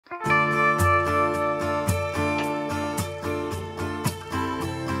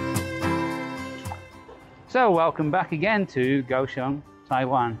So welcome back again to Kaohsiung,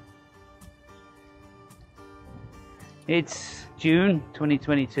 Taiwan. It's June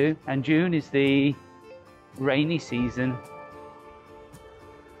 2022 and June is the rainy season.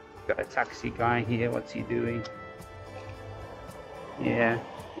 Got a taxi guy here, what's he doing? Yeah.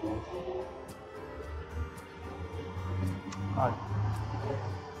 Oh.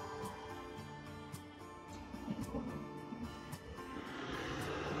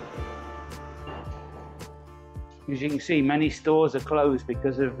 As you can see, many stores are closed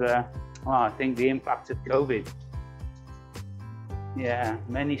because of, I think the impact of COVID. Yeah,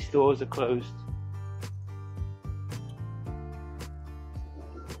 many stores are closed.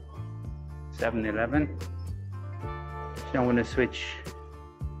 7-Eleven. So I'm going to switch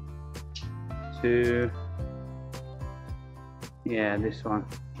to, yeah, this one.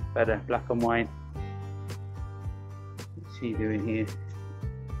 Better, black and white. What's he doing here?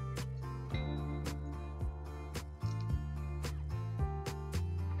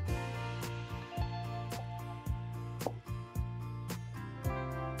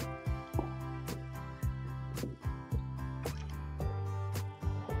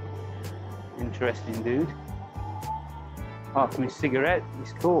 Interesting dude. Apart from his cigarette,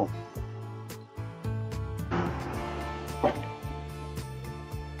 he's cool.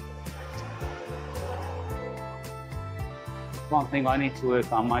 One thing I need to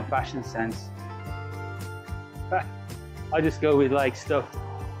work on, my fashion sense. I just go with like stuff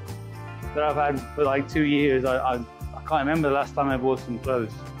that I've had for like 2 years. I can't remember the last time I bought some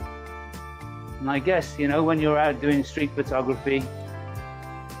clothes. And I guess, you know, when you're out doing street photography,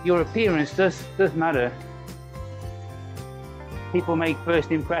 your appearance does matter. People make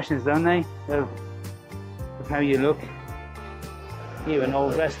first impressions, don't they, of how you look. Here, an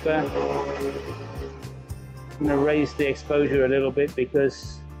old Vespa. I'm going to raise the exposure a little bit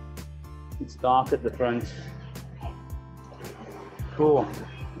because it's dark at the front. Cool.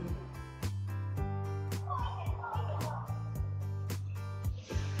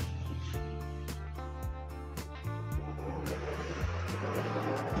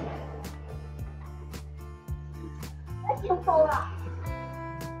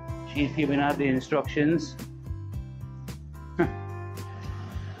 She's giving out the instructions.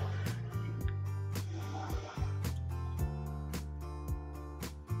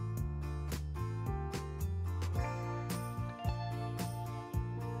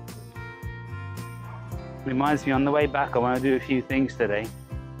 Reminds me, on the way back I want to do a few things today.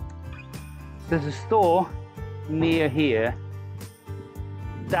 There's a store near here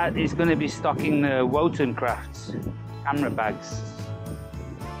that is going to be stocking the Wotan Crafts camera bags.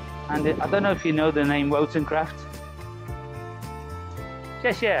 And I don't know if you know the name Wotan Craft.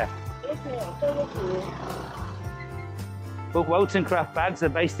 谢谢. But Wotan Craft bags are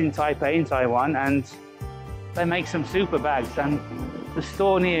based in Taipei in Taiwan, and they make some super bags, and the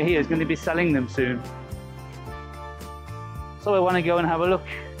store near here is going to be selling them soon. So I want to go and have a look.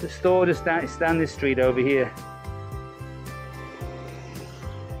 The store just down this street over here.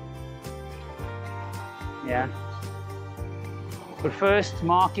 Yeah. But first,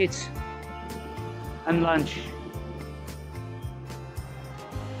 market and lunch.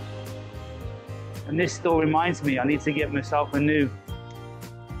 And this store reminds me I need to get myself a new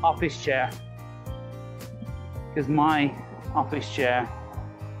office chair, because my office chair,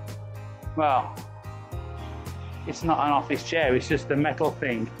 well, it's not an office chair, it's just a metal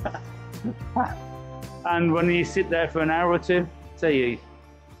thing. And when you sit there for an hour or two, I tell you,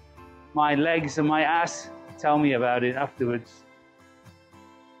 my legs and my ass tell me about it afterwards.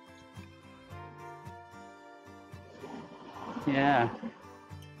 Yeah.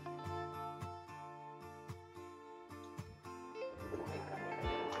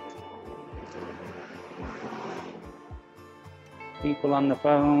 People on the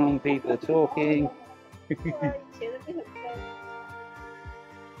phone, people talking.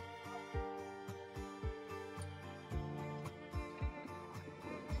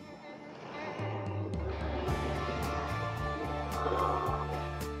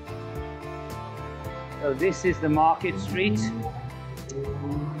 So this is the market street,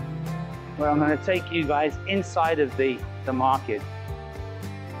 where I'm going to take you guys inside of the market.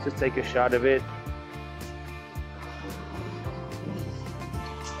 Just take a shot of it.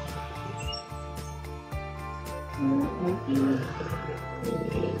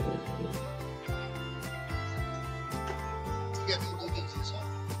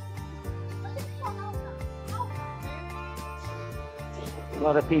 A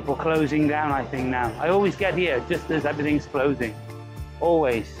lot of people closing down, I think, now. I always get here just as everything's closing.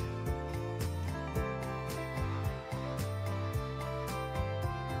 Always.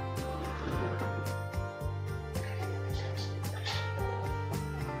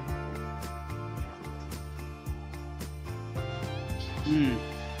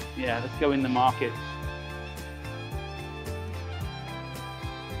 Yeah, let's go in the market.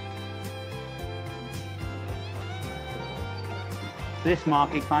 This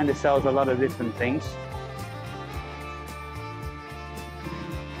market kind of sells a lot of different things.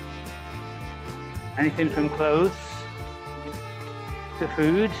 Anything from clothes to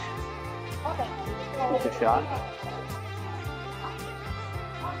food. It's a shot.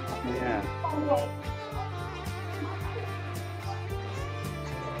 Yeah.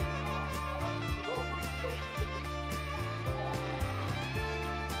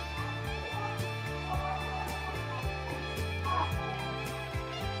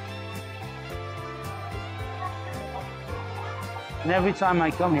 And every time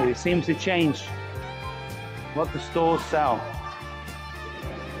I come here, it seems to change what the stores sell.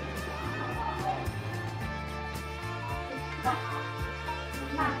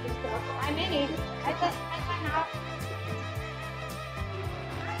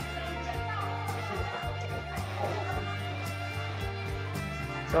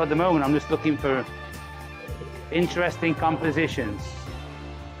 So at the moment, I'm just looking for interesting compositions,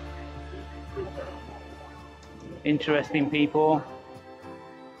 interesting people,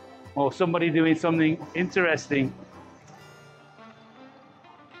 or somebody doing something interesting.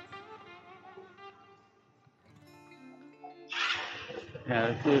 Yeah,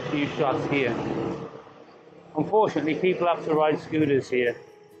 let's do a few shots here. Unfortunately, people have to ride scooters here,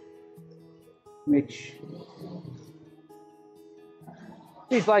 which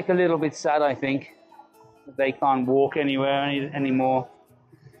is like a little bit sad, I think. They can't walk anywhere anymore.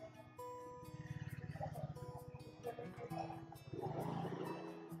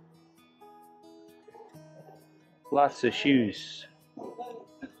 Lots of shoes.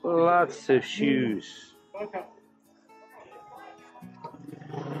 Lots of shoes.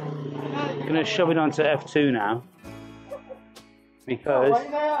 I'm gonna shove it onto F2 now because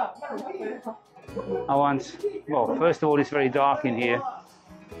I want, well, first of all, it's very dark in here.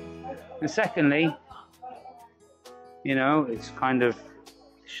 And secondly, you know, it's kind of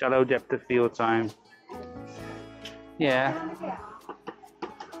shallow depth of field time. Yeah.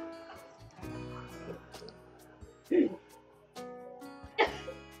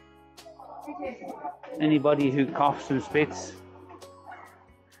 Anybody who coughs and spits,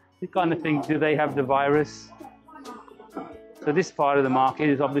 you kind of think, do they have the virus? So this part of the market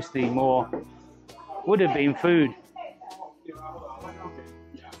is obviously more, would have been food.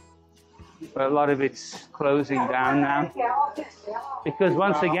 But a lot of it's closing down now. Because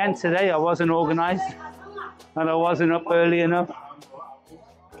once again today I wasn't organized and I wasn't up early enough.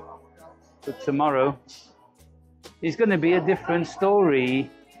 But tomorrow is going to be a different story.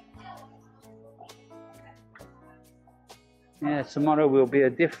 Yeah, tomorrow will be a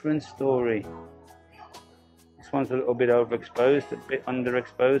different story. This one's a little bit overexposed, a bit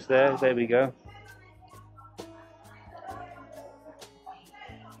underexposed there. There we go.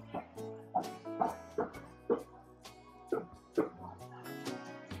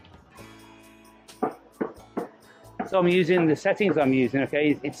 So I'm using the settings I'm using,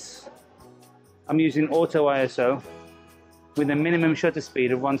 okay, I'm using auto ISO with a minimum shutter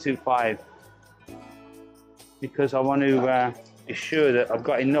speed of 125 because I want to be sure that I've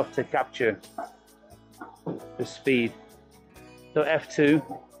got enough to capture the speed. So F2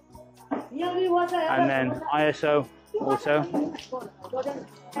 and then ISO also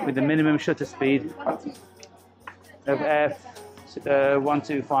with the minimum shutter speed of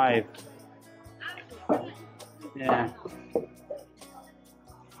F125. Yeah.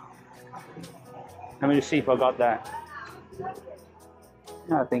 Let me just see if I got that.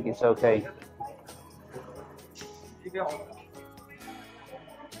 I think it's okay.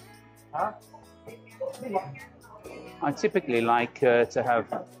 I typically like to have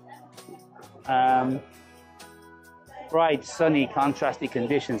bright, sunny, contrasty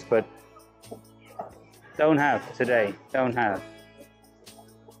conditions, but don't have today. Don't have.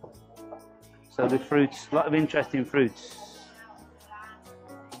 So the fruits, a lot of interesting fruits.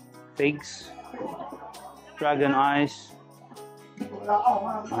 Figs, dragon eyes.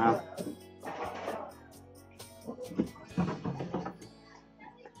 Wow.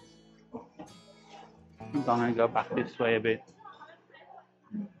 I'm gonna go back this way a bit.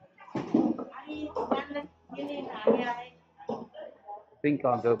 I think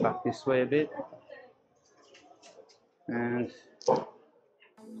I'll go back this way a bit. And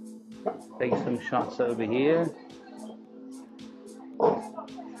take some shots over here.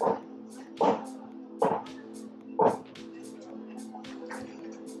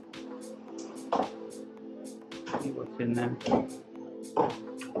 See what's in there.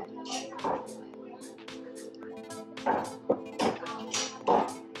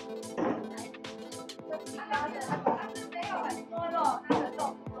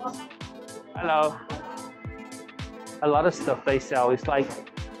 Hello. A lot of stuff they sell is like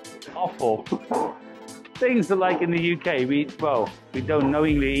offal. Things that like in the UK, we don't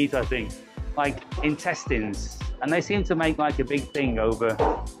knowingly eat, I think. Like intestines. And they seem to make like a big thing over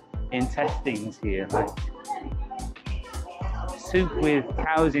intestines here. Like soup with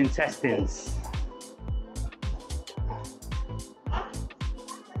cow's intestines.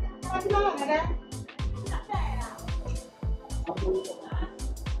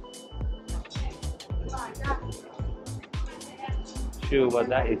 Sure what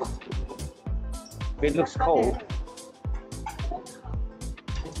that is. It looks cold.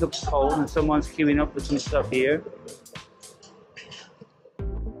 It looks cold and someone's queuing up for some stuff here.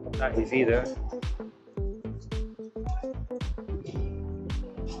 That is either.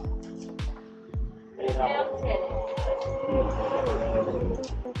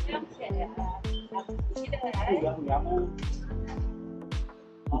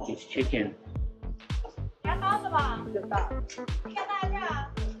 It's chicken.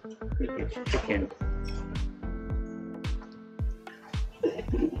 It's chicken.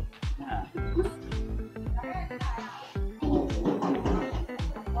 Yeah.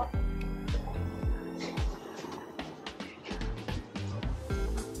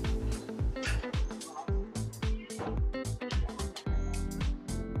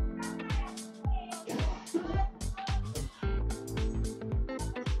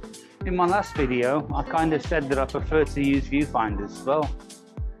 In my last video, I kind of said that I prefer to use viewfinders. Well,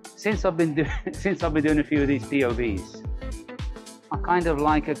 since I've been doing a few of these POVs, I kind of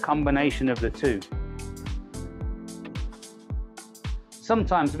like a combination of the two.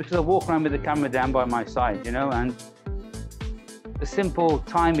 Sometimes because I walk around with the camera down by my side, you know, and the simple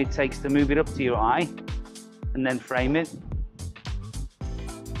time it takes to move it up to your eye and then frame it,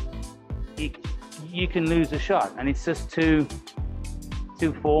 you can lose a shot, and it's just too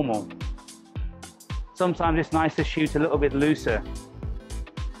formal. Sometimes it's nice to shoot a little bit looser.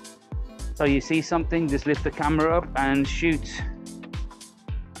 So you see something, just lift the camera up and shoot.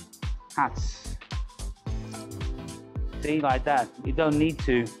 Hats. See, like that. You don't need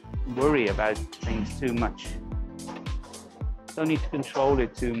to worry about things too much. Don't need to control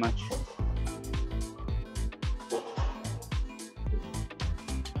it too much.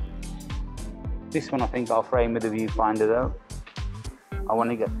 This one I think I'll frame with a viewfinder though. I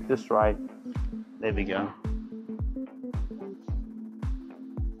want to get just right. There we go.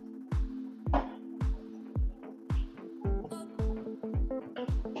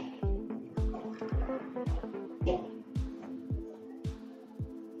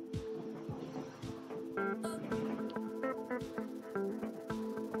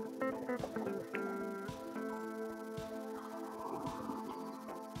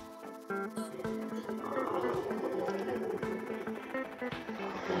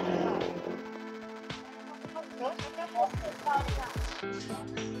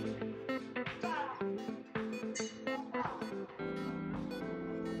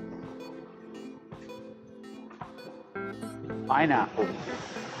 Pineapple.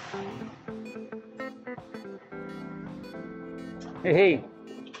 Hey,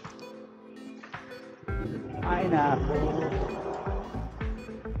 pineapple.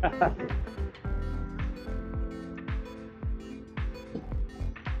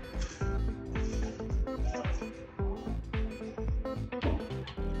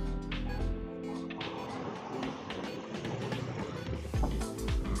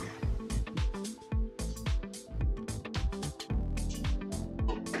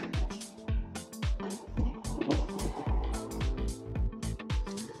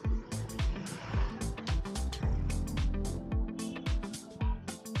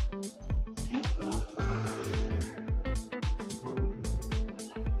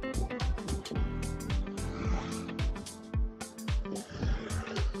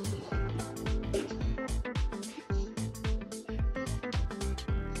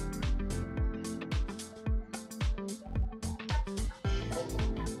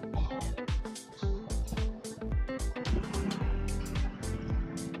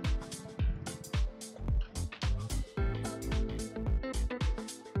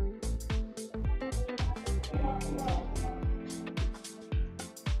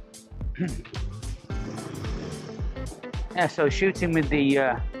 Yeah, so shooting with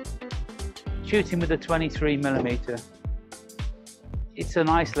the 23mm, it's a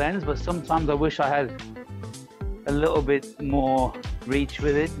nice lens, but sometimes I wish I had a little bit more reach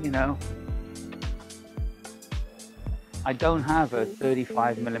with it, you know. I don't have a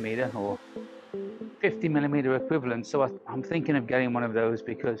 35mm or 50mm equivalent, so I'm thinking of getting one of those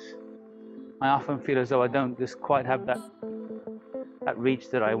because I often feel as though I don't just quite have that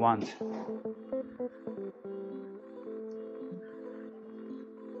reach that I want.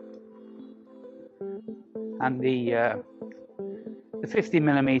 and the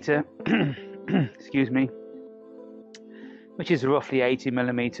 50mm, excuse me, which is roughly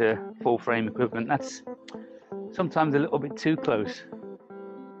 80mm full frame equivalent. That's sometimes a little bit too close.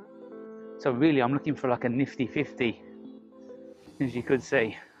 So really I'm looking for like a nifty 50, as you could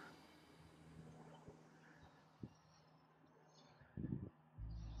say.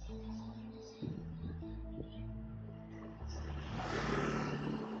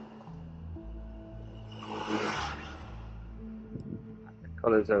 The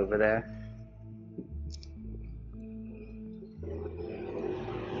colours over there.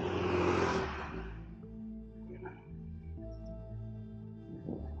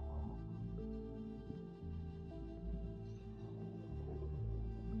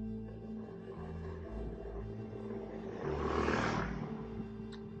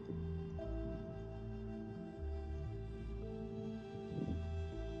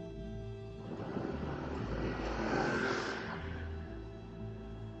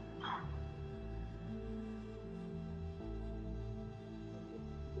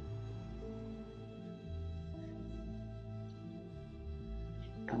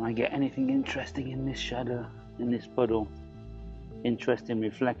 Can I get anything interesting in this shadow, in this puddle? Interesting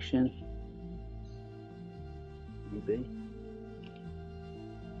reflection? Maybe.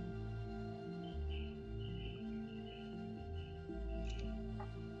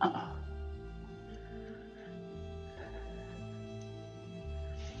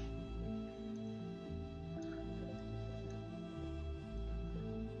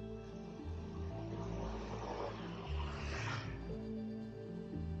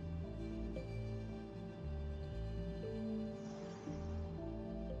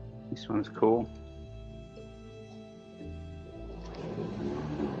 This one's cool.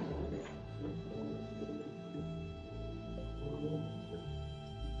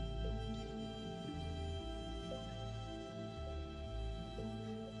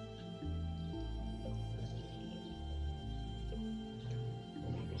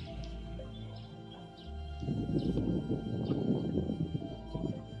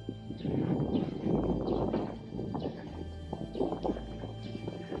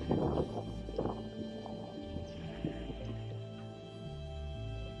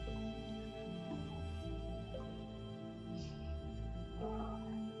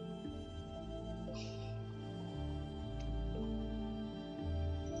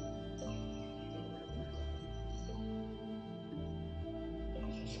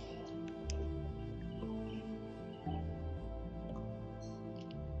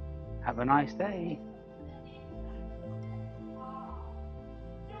 Have a nice day.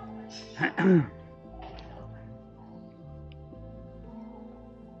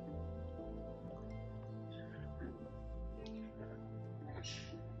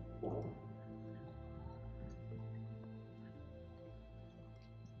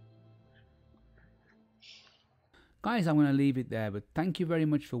 Guys, I'm going to leave it there, but thank you very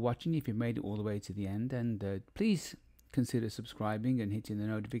much for watching if you made it all the way to the end, and please consider subscribing and hitting the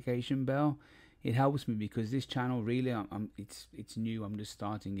notification bell. It helps me because this channel really, it's new, I'm just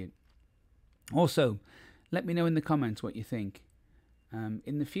starting it. Also, let me know in the comments what you think.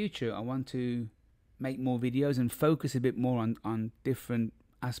 In the future, I want to make more videos and focus a bit more on different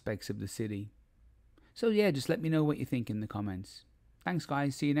aspects of the city. So yeah, just let me know what you think in the comments. Thanks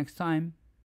guys, see you next time.